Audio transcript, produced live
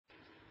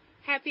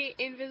Happy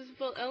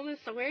Invisible Illness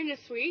Awareness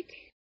Week.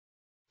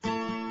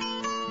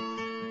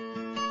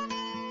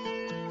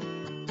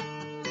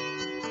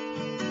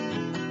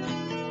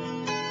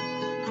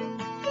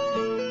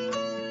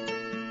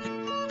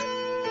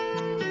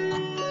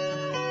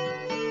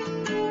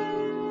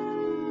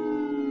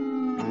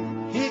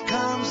 Here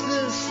comes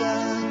the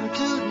sun,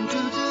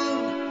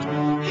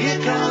 doo-doo-doo-doo. Here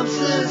comes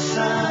the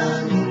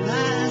sun, and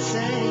I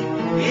say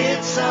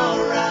it's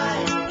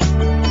alright.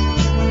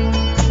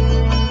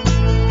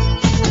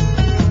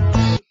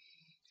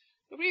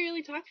 Nobody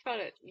really talked about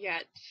it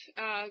yet.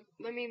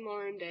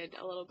 Lauren did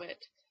a little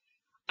bit.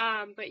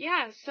 But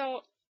yeah,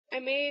 so I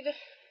made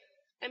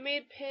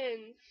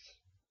pins,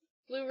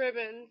 blue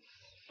ribbons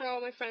for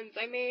all my friends.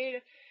 I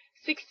made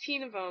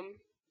 16 of them,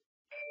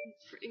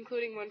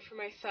 including one for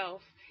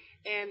myself,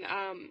 and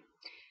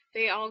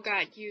they all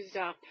got used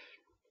up.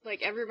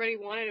 Like, everybody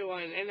wanted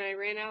one, and I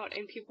ran out,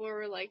 and people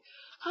were like,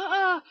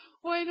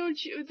 why don't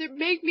you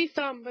make me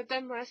some? But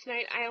then last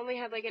night, I only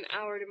had like an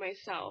hour to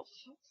myself,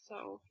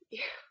 so, yeah.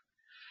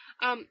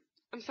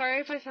 I'm sorry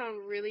if I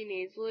sound really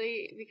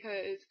nasally,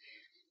 because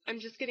I'm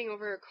just getting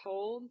over a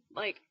cold.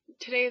 Like,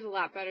 today is a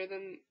lot better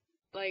than,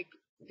 like,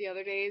 the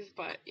other days,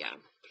 but, yeah.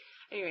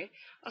 Anyway,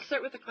 I'll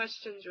start with the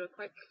questions real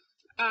quick.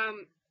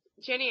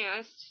 Jenny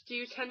asked, do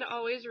you tend to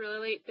always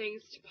relate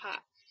things to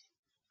pots?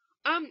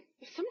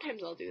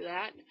 Sometimes I'll do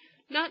that.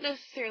 Not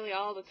necessarily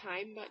all the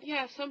time, but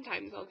yeah,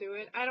 sometimes I'll do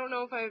it. I don't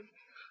know if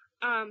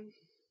I've,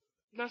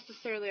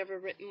 necessarily ever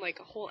written, like,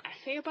 a whole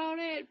essay about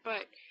it,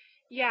 but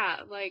yeah,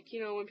 like, you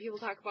know, when people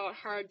talk about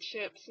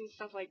hardships and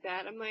stuff like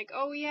that, I'm like,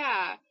 oh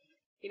yeah,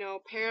 you know,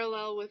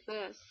 parallel with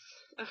this,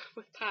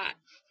 with pots.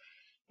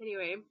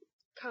 Anyway,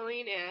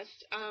 Colleen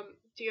asked,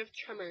 do you have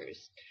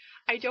tremors?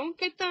 I don't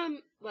get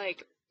them,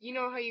 like, you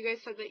know how you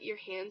guys said that your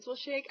hands will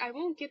shake? I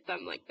won't get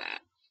them like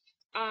that.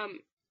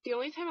 The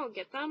only time I'll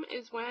get them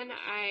is when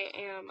I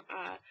am,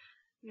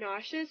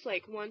 nauseous.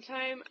 Like, one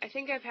time, I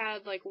think I've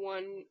had, like,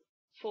 one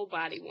full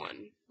body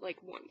one, like,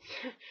 once.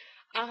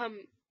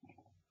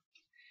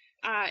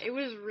 It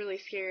was really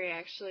scary,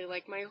 actually.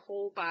 Like, my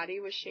whole body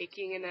was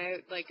shaking, and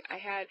I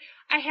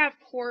have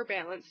poor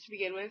balance to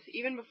begin with.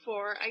 Even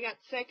before I got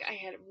sick, I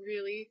had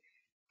really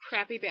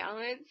crappy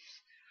balance.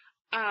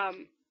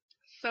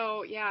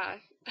 So, yeah.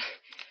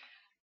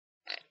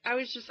 I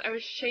was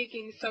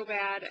shaking so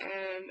bad,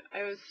 and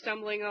I was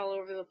stumbling all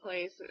over the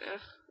place.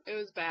 It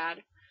was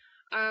bad.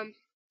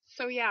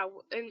 So yeah,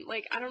 and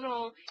like, I don't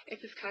know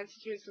if this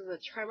constitutes as a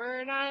tremor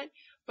or not,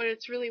 but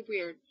it's really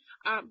weird.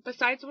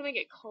 Besides when I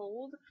get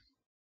cold,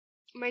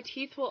 my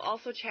teeth will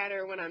also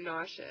chatter when I'm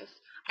nauseous.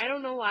 I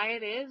don't know why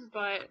it is,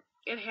 but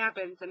it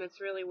happens, and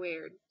it's really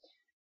weird.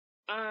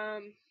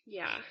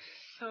 Yeah,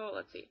 so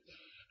let's see.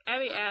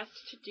 Abby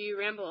asked, do you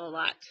ramble a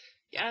lot?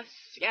 Yes,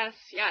 yes,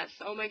 yes.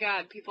 Oh my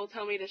god, people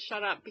tell me to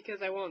shut up because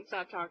I won't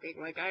stop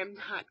talking. Like, I'm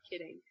not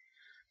kidding.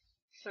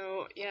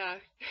 So, yeah.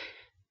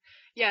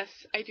 Yes,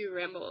 I do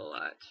ramble a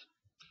lot.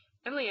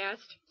 Emily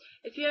asked,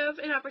 if you have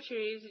an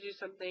opportunity to do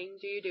something,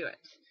 do you do it?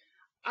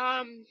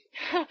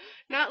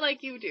 Not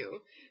like you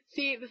do.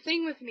 See, the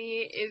thing with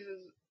me is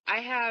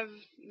I have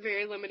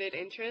very limited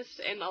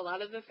interest, and a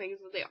lot of the things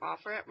that they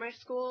offer at my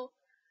school,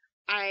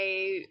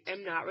 I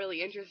am not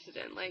really interested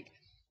in. Like,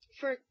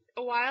 for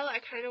a while, I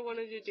kind of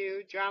wanted to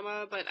do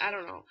drama, but I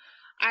don't know.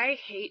 I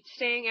hate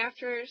staying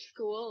after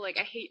school. Like,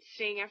 I hate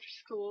staying after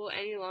school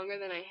any longer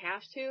than I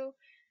have to.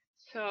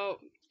 So,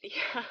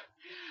 yeah.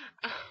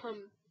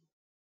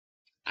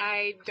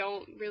 I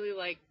don't really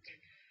like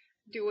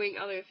doing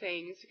other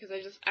things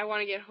because I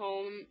want to get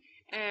home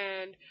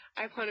and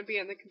I want to be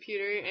on the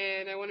computer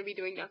and I want to be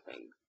doing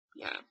nothing.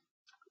 Yeah.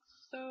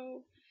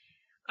 So,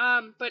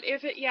 but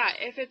if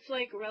it's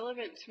like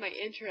relevant to my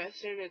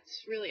interest and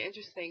it's really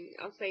interesting,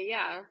 I'll say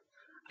yeah.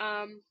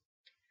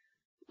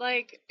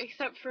 Like,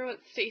 except for what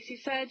Stacy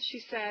said, she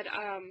said,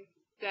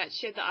 that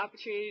she had the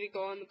opportunity to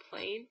go on the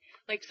plane,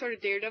 like sort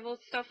of Daredevil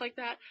stuff like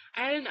that.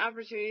 I had an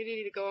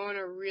opportunity to go on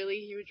a really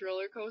huge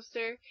roller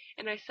coaster,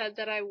 and I said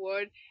that I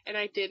would, and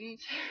I didn't.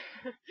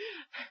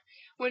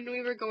 When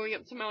we were going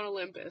up to Mount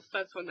Olympus,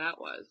 that's when that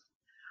was.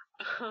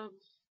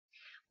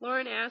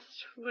 Lauren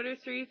asked, what are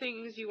 3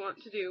 things you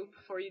want to do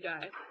before you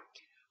die?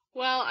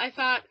 Well, I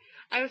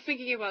was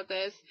thinking about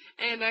this,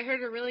 and I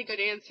heard a really good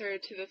answer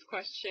to this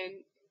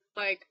question.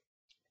 Like,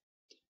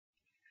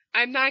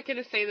 I'm not going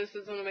to say this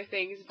is one of my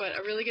things, but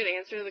a really good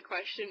answer to the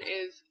question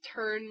is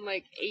turn,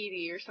 like,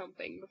 80 or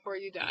something before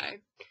you die.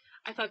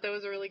 I thought that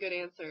was a really good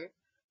answer,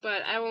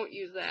 but I won't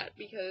use that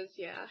because,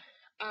 yeah.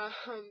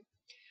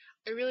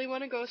 I really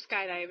want to go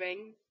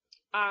skydiving.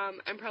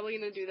 I'm probably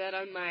going to do that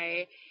on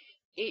my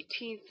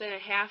 18th and a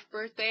half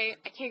birthday.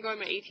 I can't go on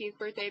my 18th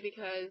birthday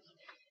because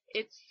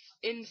it's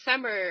in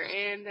December,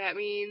 and that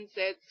means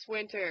it's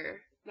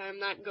winter. I'm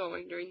not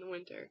going during the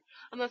winter.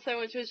 Unless I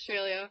went to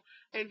Australia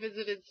and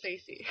visited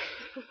Stacy.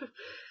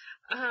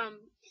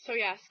 So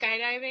yeah,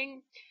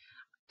 skydiving.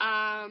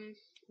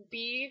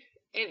 Be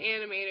an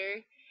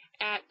animator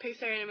at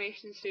Pixar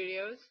Animation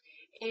Studios.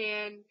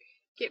 And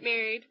get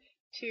married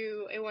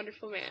to a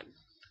wonderful man.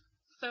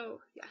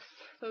 So, yes,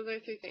 those are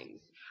 3 things.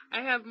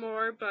 I have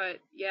more, but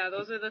yeah,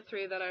 those are the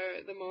 3 that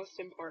are the most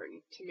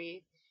important to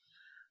me.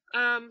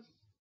 And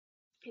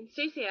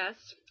Stacey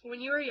asked, when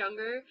you were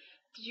younger,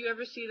 did you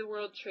ever see the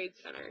World Trade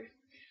Center?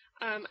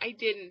 I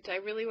didn't. I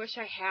really wish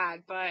I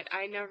had, but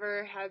I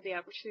never had the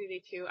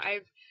opportunity to.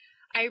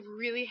 I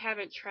really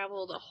haven't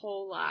traveled a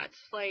whole lot.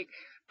 Like,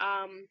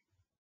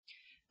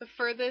 the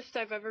furthest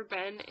I've ever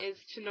been is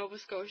to Nova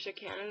Scotia,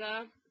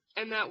 Canada,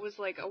 and that was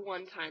like a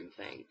one-time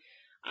thing.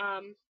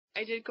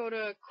 I did go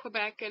to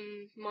Quebec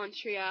and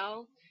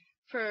Montreal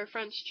for a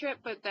French trip,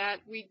 but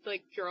that we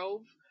like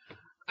drove,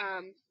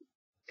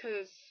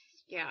 'cause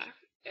yeah,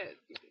 it,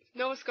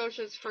 Nova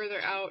Scotia is further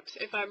out.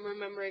 If I'm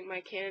remembering my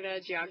Canada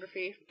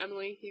geography,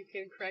 Emily, you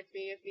can correct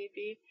me if need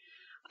be.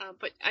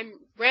 But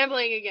I'm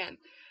rambling again.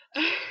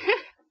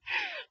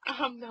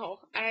 No,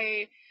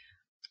 I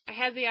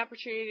had the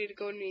opportunity to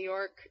go to New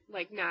York,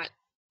 like not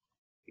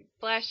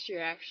last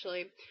year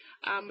actually,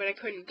 but I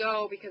couldn't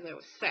go because I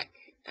was sick.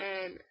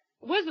 And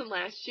it wasn't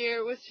last year,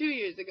 it was 2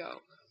 years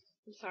ago.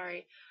 I'm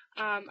sorry.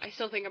 I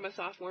still think I'm a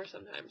sophomore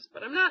sometimes,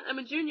 but I'm not. I'm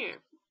a junior.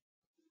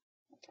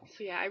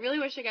 So yeah, I really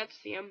wish I got to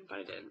see him, but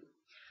I didn't.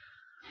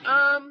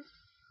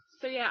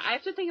 So yeah, I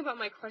have to think about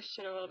my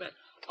question a little bit.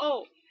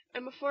 Oh,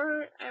 and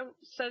before I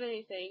said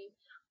anything,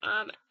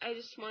 I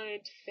just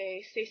wanted to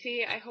say,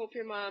 Stacey, I hope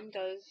your mom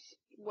does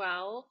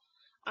well.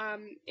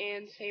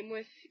 And same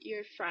with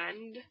your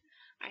friend.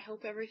 I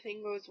hope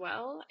everything goes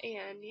well.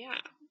 And yeah.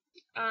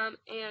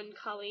 And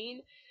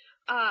Colleen,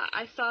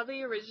 I saw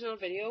the original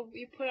video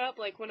you put up,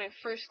 like when I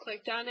first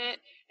clicked on it,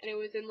 and it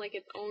was in like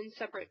its own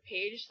separate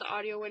page, the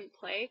audio wouldn't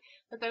play,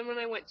 but then when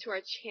I went to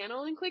our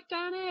channel and clicked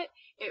on it,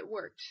 it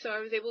worked, so I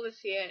was able to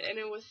see it, and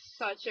it was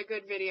such a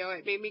good video,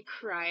 it made me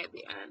cry at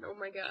the end, oh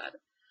my god.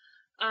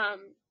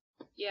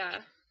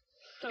 Yeah,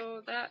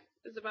 so that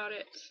is about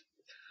it.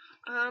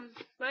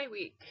 My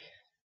week,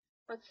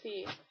 let's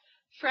see,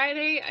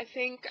 Friday, I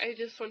think I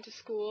just went to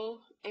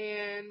school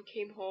and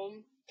came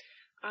home,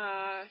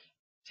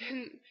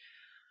 didn't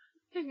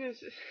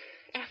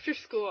after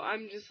school,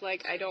 I'm just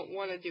like, I don't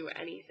want to do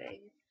anything.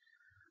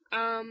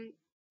 And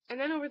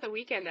then over the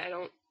weekend, I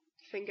don't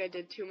think I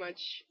did too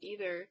much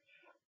either.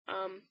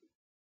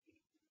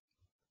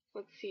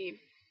 Let's see.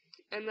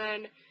 And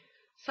then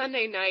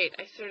Sunday night,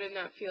 I started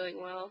not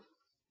feeling well.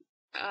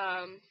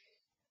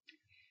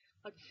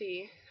 Let's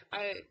see.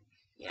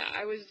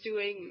 I was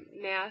doing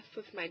math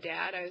with my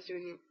dad. I was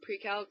doing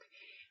pre-calc,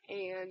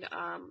 and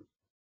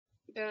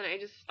then I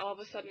just all of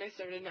a sudden I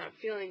started not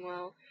feeling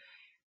well,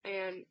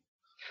 and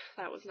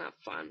that was not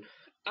fun.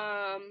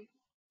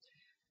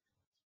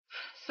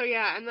 So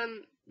yeah, and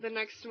then the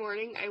next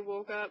morning I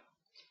woke up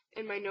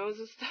and my nose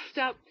was stuffed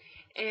up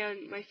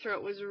and my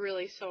throat was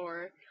really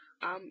sore.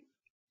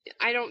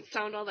 I don't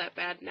sound all that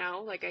bad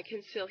now, like I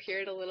can still hear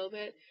it a little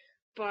bit,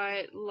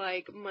 but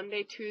like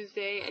Monday,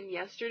 Tuesday, and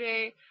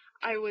yesterday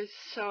I was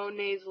so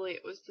nasally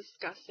it was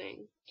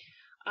disgusting.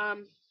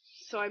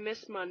 So I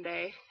missed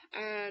Monday,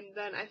 and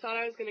then I thought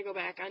I was gonna go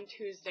back on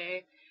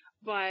Tuesday,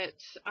 but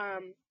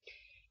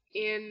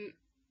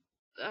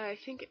I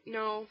think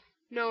no,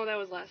 that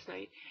was last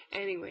night.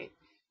 Anyway,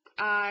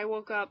 I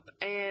woke up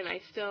and I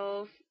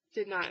still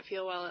did not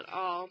feel well at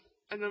all.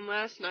 And then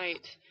last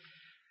night,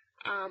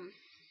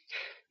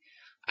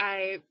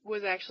 I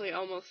was actually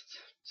almost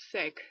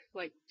sick,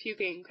 like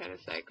puking kind of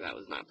sick. That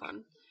was not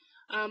fun.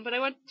 But I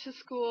went to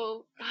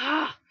school.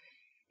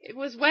 It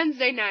was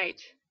Wednesday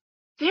night.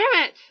 Damn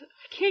it!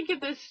 I can't get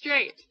this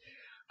straight.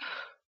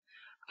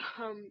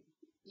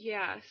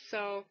 Yeah,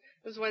 so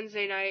it was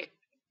Wednesday night,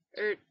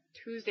 or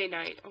Tuesday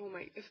night. Oh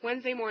my, it's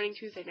Wednesday morning,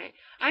 Tuesday night.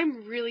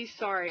 I'm really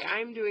sorry.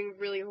 I'm doing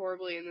really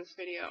horribly in this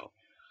video.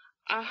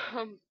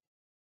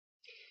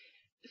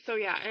 So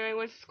yeah, and I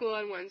went to school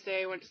on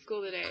Wednesday, went to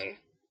school today.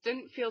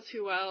 Didn't feel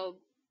too well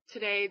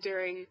today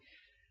during,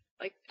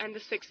 like, end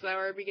of 6th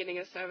hour, beginning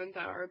of 7th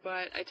hour,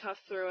 but I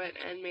toughed through it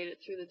and made it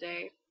through the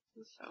day.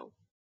 So,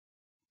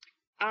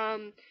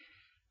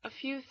 a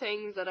few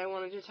things that I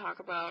wanted to talk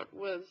about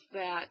was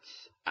that,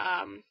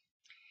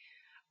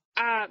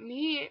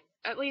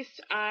 at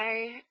least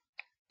I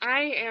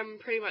am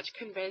pretty much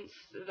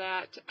convinced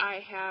that I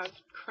have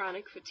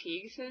chronic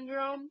fatigue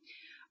syndrome,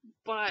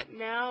 but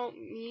now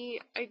me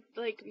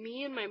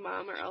and my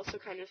mom are also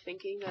kind of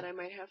thinking that I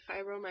might have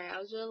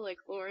fibromyalgia like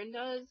Lauren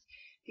does,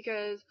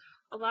 because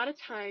a lot of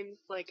times,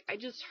 like, I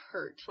just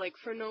hurt, like,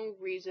 for no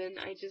reason.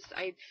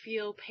 I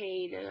feel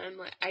pain, and I'm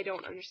like, I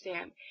don't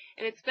understand.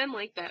 And it's been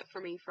like that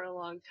for me for a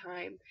long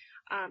time.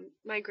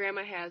 My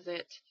grandma has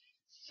it,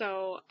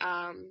 so,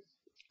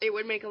 it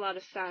would make a lot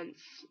of sense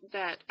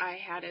that I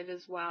had it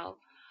as well.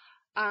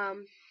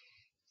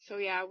 So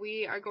yeah,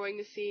 we are going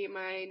to see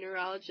my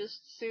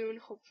neurologist soon.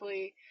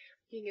 Hopefully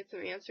we can get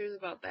some answers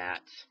about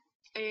that.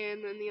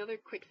 And then the other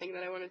quick thing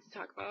that I wanted to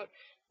talk about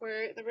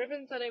were the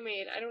ribbons that I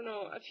made. I don't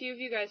know, a few of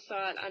you guys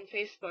saw it on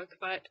Facebook,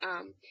 but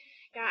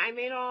yeah, I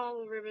made all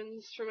the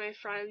ribbons for my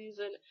friends,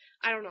 and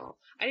I don't know.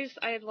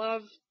 I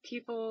love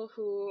people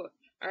who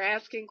are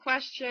asking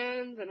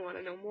questions and want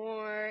to know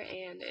more,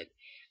 and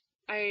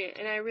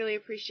I really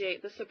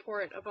appreciate the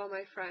support of all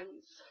my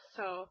friends.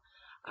 So,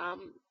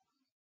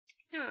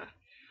 yeah.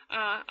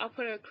 I'll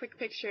put a quick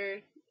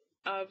picture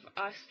of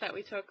us that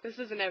we took. This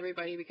isn't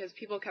everybody because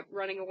people kept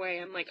running away.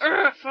 I'm like,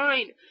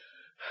 fine.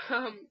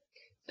 So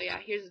yeah,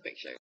 here's the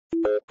picture.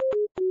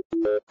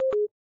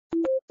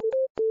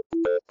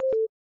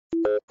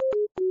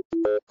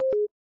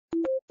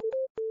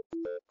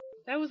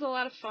 That was a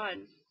lot of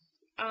fun.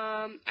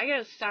 I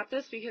gotta stop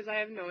this because I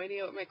have no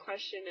idea what my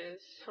question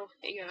is. So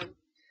hang on.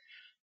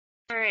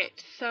 Alright,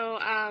 so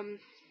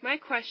my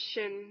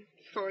question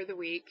for the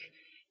week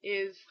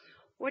is,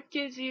 what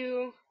gives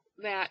you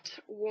that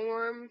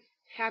warm,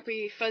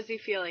 happy, fuzzy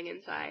feeling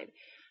inside?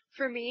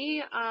 For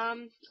me,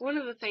 one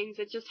of the things,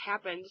 it just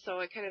happened, so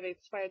it kind of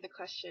inspired the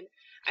question.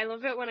 I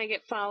love it when I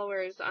get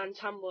followers on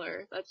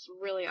Tumblr. That's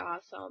really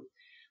awesome.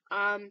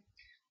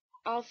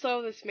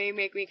 Also, this may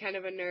make me kind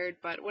of a nerd,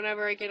 but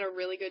whenever I get a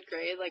really good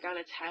grade, like on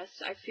a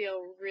test, I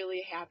feel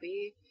really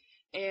happy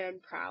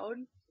and proud.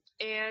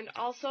 And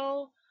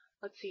also,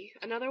 let's see,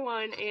 another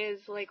one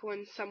is like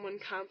when someone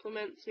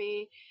compliments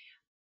me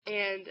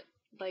and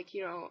like,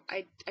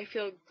 I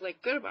feel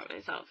like good about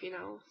myself,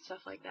 stuff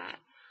like that.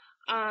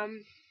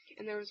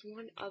 And there was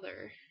one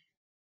other.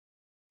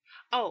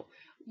 Oh,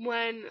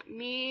 when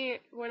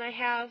I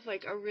have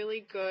like a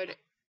really good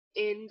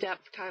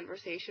in-depth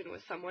conversation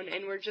with someone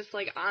and we're just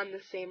like on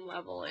the same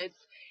level.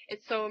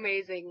 It's so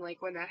amazing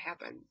like when that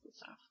happens and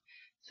stuff.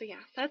 So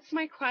yeah, that's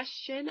my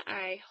question.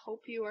 I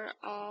hope you are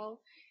all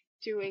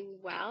doing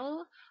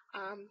well.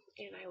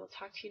 And I will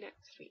talk to you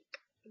next week.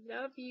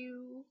 Love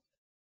you.